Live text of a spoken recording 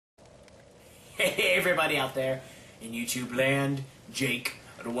Hey everybody out there in YouTube land, Jake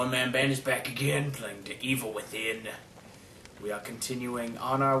of the OneManBand is back again, playing The Evil Within. We are continuing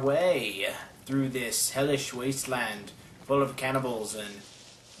on our way through this hellish wasteland full of cannibals and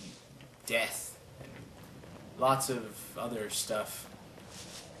death and lots of other stuff.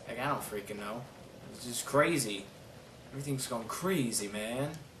 Like, I don't freaking know. It's just crazy. Everything's gone crazy,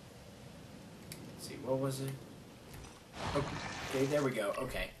 man. Let's see, what was it? Okay, there we go.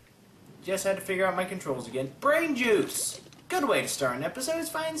 Okay. Just had to figure out my controls again. Brain juice! Good way to start an episode is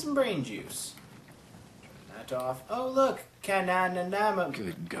find some brain juice. Turn that off. Oh, look. Cananama.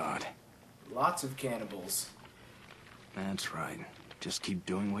 Good God. Lots of cannibals. That's right. Just keep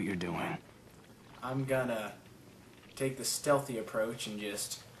doing what you're doing. I'm gonna take the stealthy approach and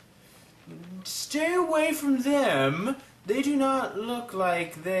just stay away from them. They do not look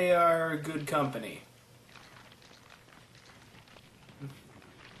like they are good company.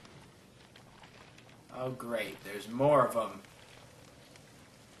 Oh great, there's more of them.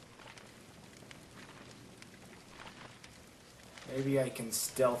 Maybe I can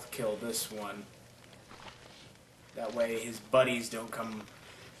stealth kill this one. That way his buddies don't come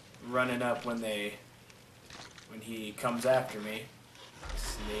running up when he comes after me.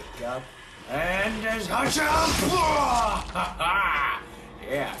 Sneak up. And there's yeah,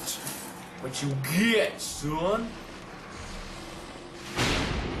 what you get, son.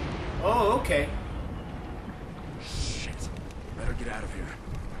 Oh, okay. Better get out of here.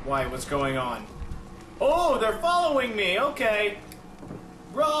 Why? What's going on? Oh, they're following me! Okay.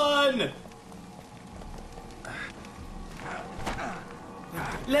 Run!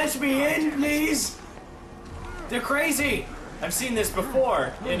 Let me in, please! They're crazy! I've seen this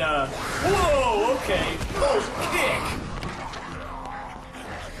before in a... Whoa, okay. Oh, kick!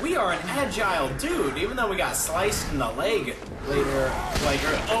 We are an agile dude, even though we got sliced in the leg later.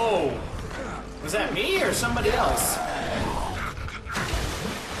 Oh! Was that me or somebody else?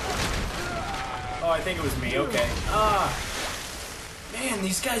 Oh, I think it was me, okay. Man,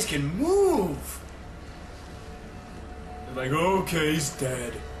 these guys can move! They're like, okay, he's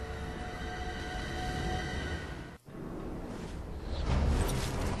dead.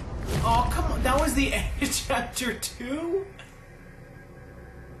 Oh, come on, that was the end of chapter 2?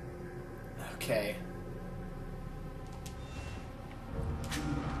 Okay.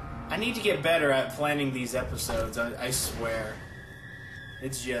 I need to get better at planning these episodes, I swear.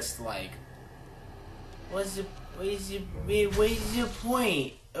 It's just like... What's the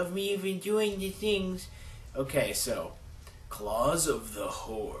point of me even doing the things? Okay, so Claws of the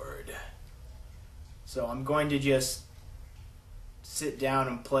Horde. So I'm going to just sit down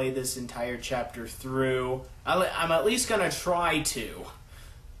and play this entire chapter through. I'm at least gonna try to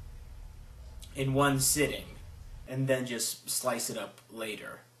in one sitting, and then just slice it up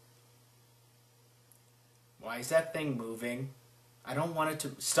later. Why is that thing moving? I don't want it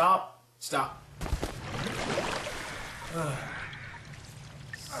to stop. Stop.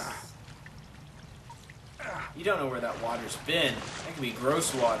 You don't know where that water's been. That could be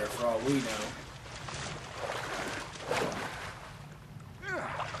gross water for all we know.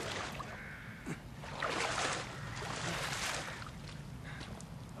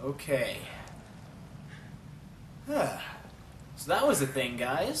 Okay. So that was the thing,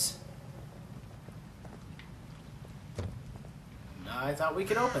 guys. I thought we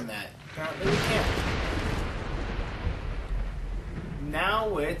could open that. Apparently we can't.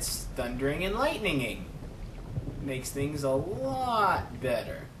 Now it's thundering and lightninging. Makes things a lot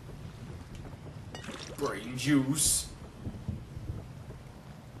better. Brain juice.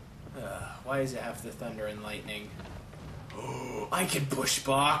 Why does it have to thunder and lightning? Oh, I can push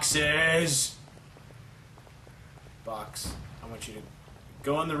boxes! Box, I want you to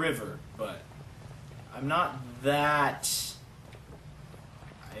go in the river, but I'm not that...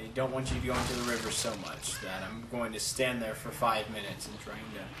 I don't want you to go into the river so much that I'm going to stand there for 5 minutes and trying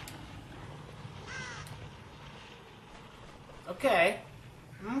to... Okay.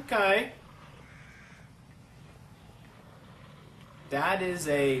 Okay. That is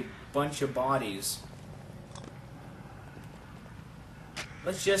a bunch of bodies.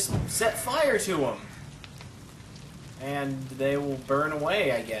 Let's just set fire to them. And they will burn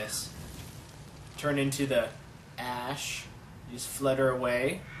away, I guess. Turn into the ash. Just flutter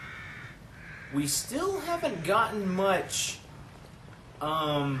away. We still haven't gotten much,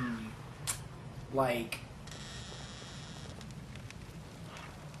 like...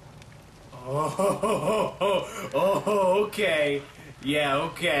 Oh, okay. Yeah,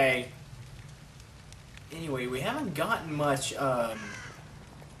 okay. Anyway, we haven't gotten much,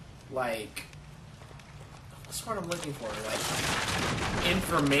 like... What's what I'm looking for? Like,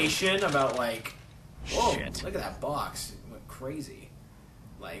 information about, like, Whoa, Shit. look at that box. It went crazy.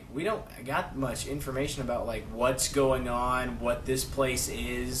 Like, we don't got much information about, like, what's going on, what this place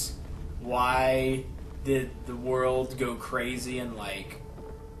is, why did the world go crazy, and, like...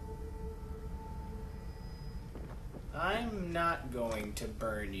 I'm not going to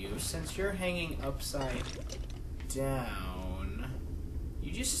burn you, since you're hanging upside down.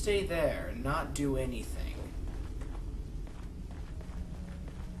 You just stay there and not do anything.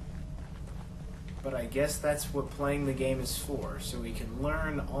 But I guess that's what playing the game is for, so we can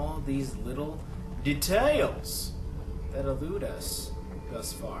learn all these little details that elude us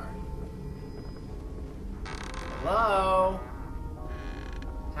thus far. Hello?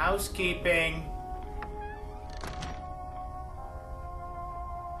 Housekeeping.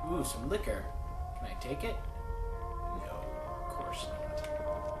 Ooh, some liquor. Can I take it? No, of course not.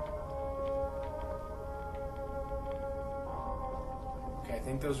 Okay, I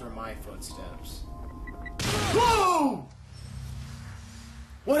think those were my footsteps. Whoa!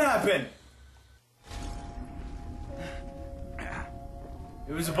 What happened?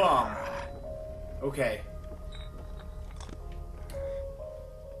 It was a bomb. Okay.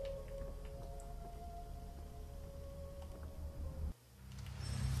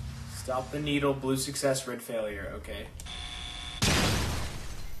 Stop the needle, blue success, red failure. Okay.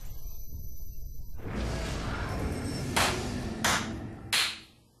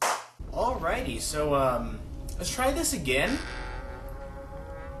 Alrighty, so, let's try this again.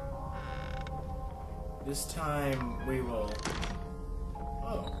 This time we will...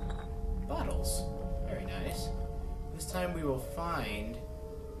 Oh, bottles. Very nice. This time we will find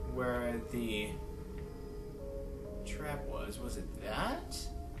where the trap was. Was it that?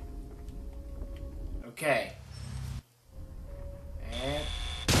 Okay. And...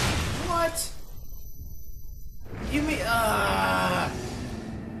 What? You mean...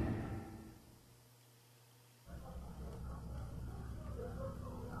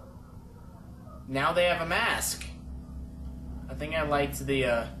 Now they have a mask. I think I liked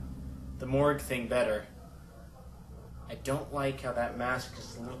the morgue thing better. I don't like how that mask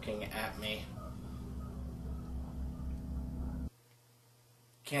is looking at me.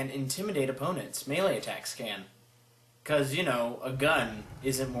 Can intimidate opponents. Melee attacks can. 'Cause, you know, a gun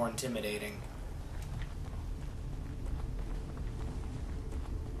isn't more intimidating.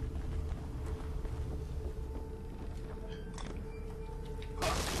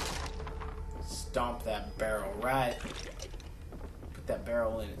 Stomp that barrel right. Put that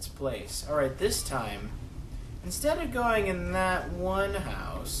barrel in its place. Alright, this time, instead of going in that one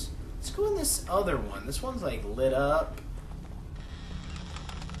house, let's go in this other one. This one's like lit up.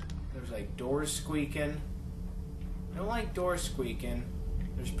 There's like doors squeaking. I don't like doors squeaking.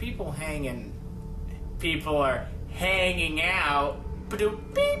 There's people hanging. People are hanging out.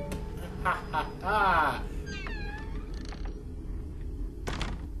 Ba-doop beep. Ha ha ha.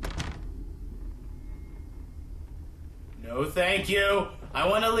 No, thank you. I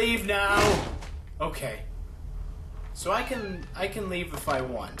want to leave now. Okay. So I can leave if I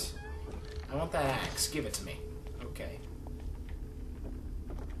want. I want that axe. Give it to me. Okay.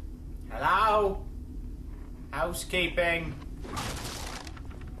 Hello? Housekeeping.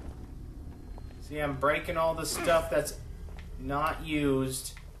 See, I'm breaking all the stuff that's not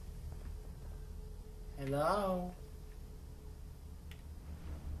used. Hello?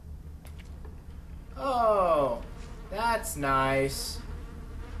 Oh, that's nice.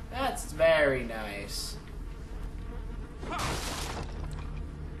 That's very nice.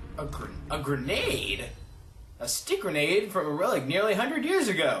 A grenade? A stick grenade from a relic nearly 100 years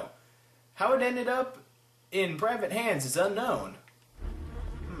ago. How it ended up in private hands is unknown.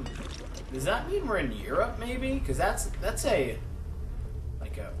 Does that mean we're in Europe, maybe? Because that's a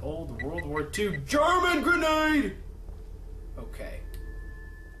like a old World War II German grenade. Okay.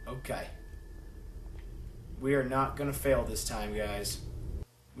 Okay. We are not gonna fail this time, guys.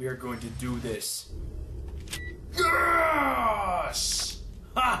 We are going to do this. Yes!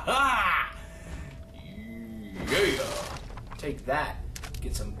 Ha ha! Yeah! Take that.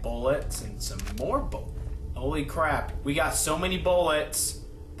 Get some bullets and some more bullets. Holy crap. We got so many bullets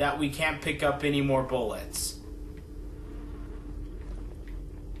that we can't pick up any more bullets.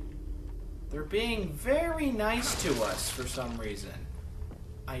 They're being very nice to us for some reason.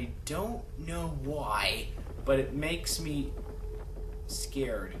 I don't know why, but it makes me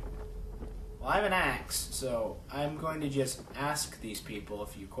scared. Well, I have an axe, so I'm going to just ask these people a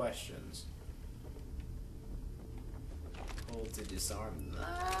few questions. Hold to disarm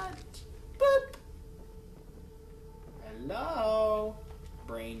that. Boop! Hello?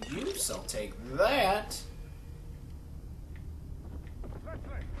 Brain juice, I'll take that.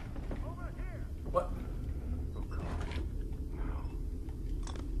 What?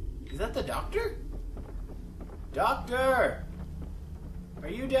 doctor? Doctor! Are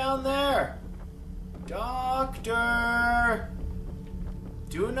you down there? Doctor!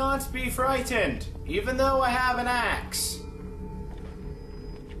 Do not be frightened, even though I have an axe.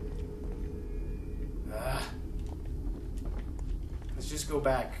 Let's just go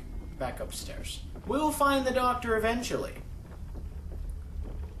back upstairs. We'll find the doctor eventually.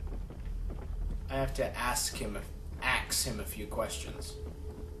 I have to ask him a few questions.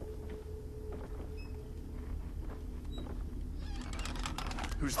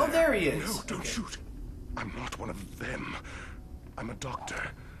 Who's there? Oh, there he is. No, don't shoot. I'm not one of them. I'm a doctor.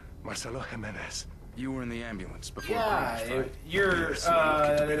 Marcelo Jimenez. You were in the ambulance before it Yeah, crashed, right? you're, Yes,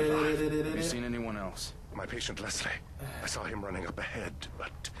 lucky to be alive. Have you seen anyone else? My patient Leslie. I saw him running up ahead,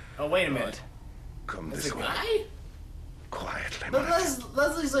 but Oh, wait a minute. come That's this a way. guy? Quietly, But Mike.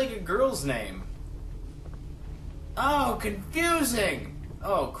 Leslie's like a girl's name. Oh, confusing!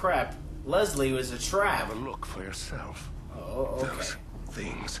 Oh, crap. Leslie was a trap. Have a look for yourself. Oh, okay. Those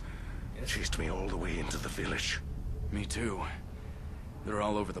things chased me all the way into the village. Me too. They're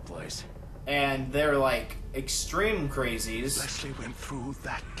all over the place. And they're like extreme crazies. Leslie went through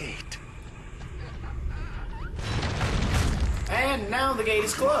that gate. And now the gate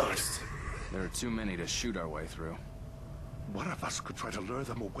is closed. There are too many to shoot our way through. One of us could try to lure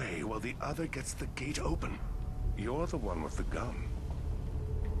them away while the other gets the gate open. You're the one with the gun.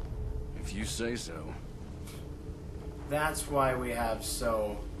 If you say so. That's why we have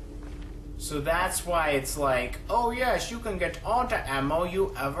So that's why it's like, oh yes, you can get all the ammo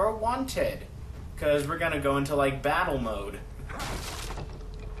you ever wanted. Because we're gonna go into like battle mode.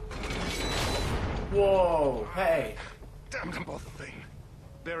 Whoa, hey. Damn them both thing.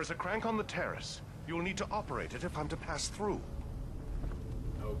 There is a crank on the terrace. You'll need to operate it if I'm to pass through.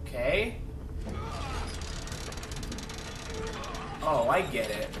 Okay. Oh, I get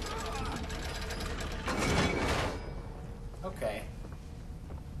it. Okay.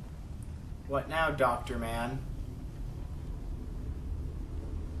 What now, Dr. Man?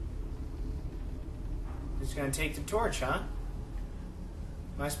 Just gonna take the torch, huh?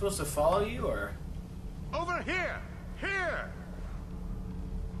 Am I supposed to follow you, or? Over here! Here!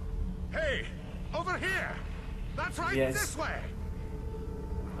 Hey! Over here! That's right, Yes. this way!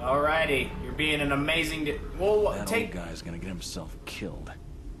 Alrighty, you're being an amazing. Well, That take. old guy's gonna get himself killed.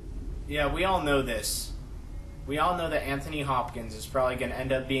 Yeah, we all know this. We all know that Anthony Hopkins is probably going to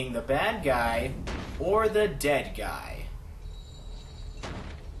end up being the bad guy or the dead guy.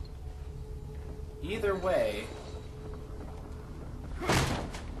 Either way.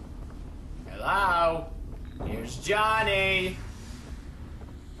 Hello? Here's Johnny.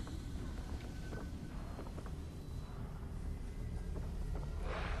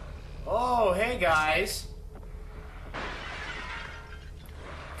 Oh, hey guys.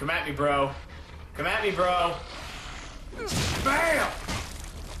 Come at me, bro. Come at me, bro. Bam!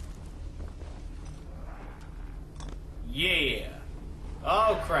 Yeah.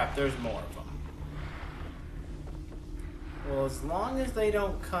 Oh, crap, there's more of them. Well, as long as they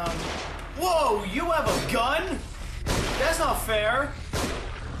don't come... Whoa, you have a gun? That's not fair.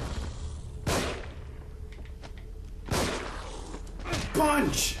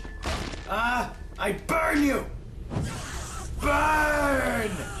 Punch! I burn you!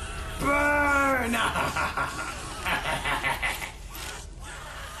 Burn! Burn!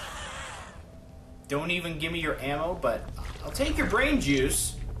 Don't even give me your ammo, but I'll take your brain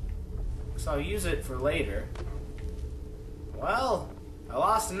juice. So I'll use it for later. Well, I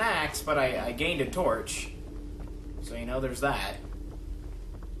lost an axe, but I gained a torch. So you know there's that.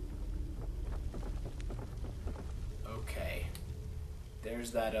 Okay.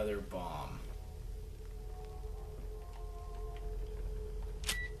 There's that other bomb.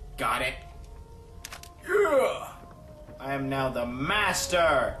 Got it. Yeah! I am now the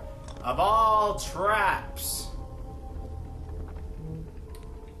master of all traps.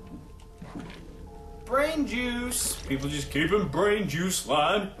 Brain juice. People just keeping brain juice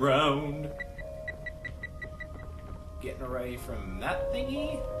lying around. Getting away from that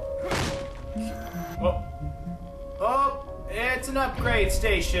thingy. Oh. Oh, it's an upgrade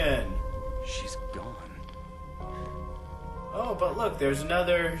station. She's gone. Oh, but look, there's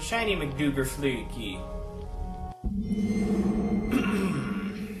another shiny McDougar fluky.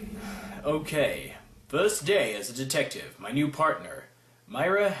 Okay, first day as a detective. My new partner,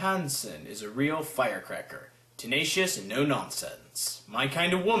 Myra Hansen, is a real firecracker. Tenacious and no nonsense. My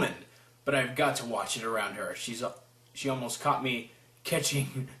kind of woman, but I've got to watch it around her. She almost caught me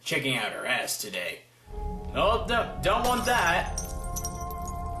checking out her ass today. Oh, don't want that.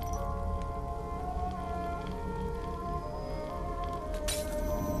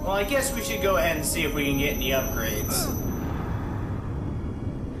 Well, I guess we should go ahead and see if we can get any upgrades.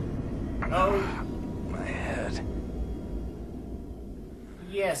 Oh. My head.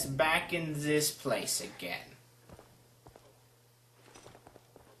 Yes, back in this place again.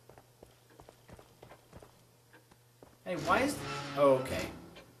 Hey, why is... Oh, okay.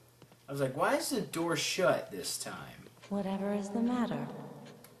 I was like, why is the door shut this time? Whatever is the matter?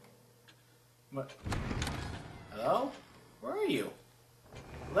 What? Hello? Where are you?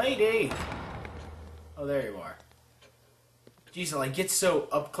 Lady! Oh, there you are. Jeez, it like gets so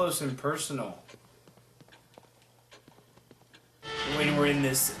up close and personal when we're in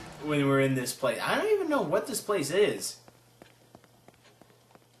this place. I don't even know what this place is.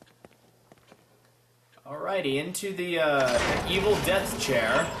 Alrighty, into the evil death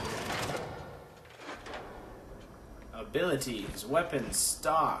chair. Abilities, weapons,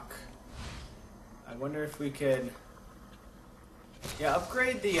 stock. I wonder if we could... Yeah,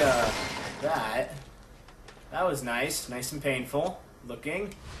 upgrade the, that. That was nice. Nice and painful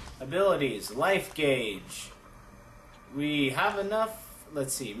looking. Abilities, life gauge. We have enough,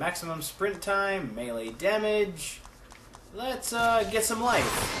 let's see, maximum sprint time, melee damage. Let's, get some life.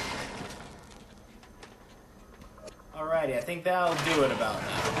 Alrighty, I think that'll do it about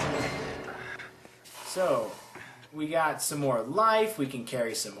now. So, we got some more life, we can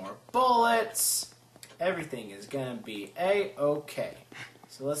carry some more bullets. Everything is gonna be A-okay.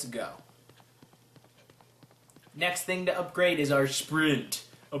 So let's go. Next thing to upgrade is our sprint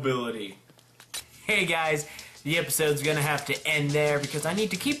ability. Hey guys, the episode's gonna have to end there because I need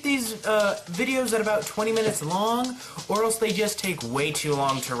to keep these videos at about 20 minutes long, or else they just take way too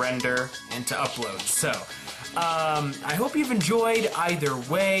long to render and to upload. So, I hope you've enjoyed either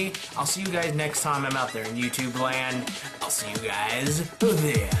way. I'll see you guys next time I'm out there in YouTube land. I'll see you guys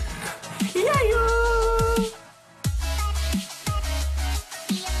there.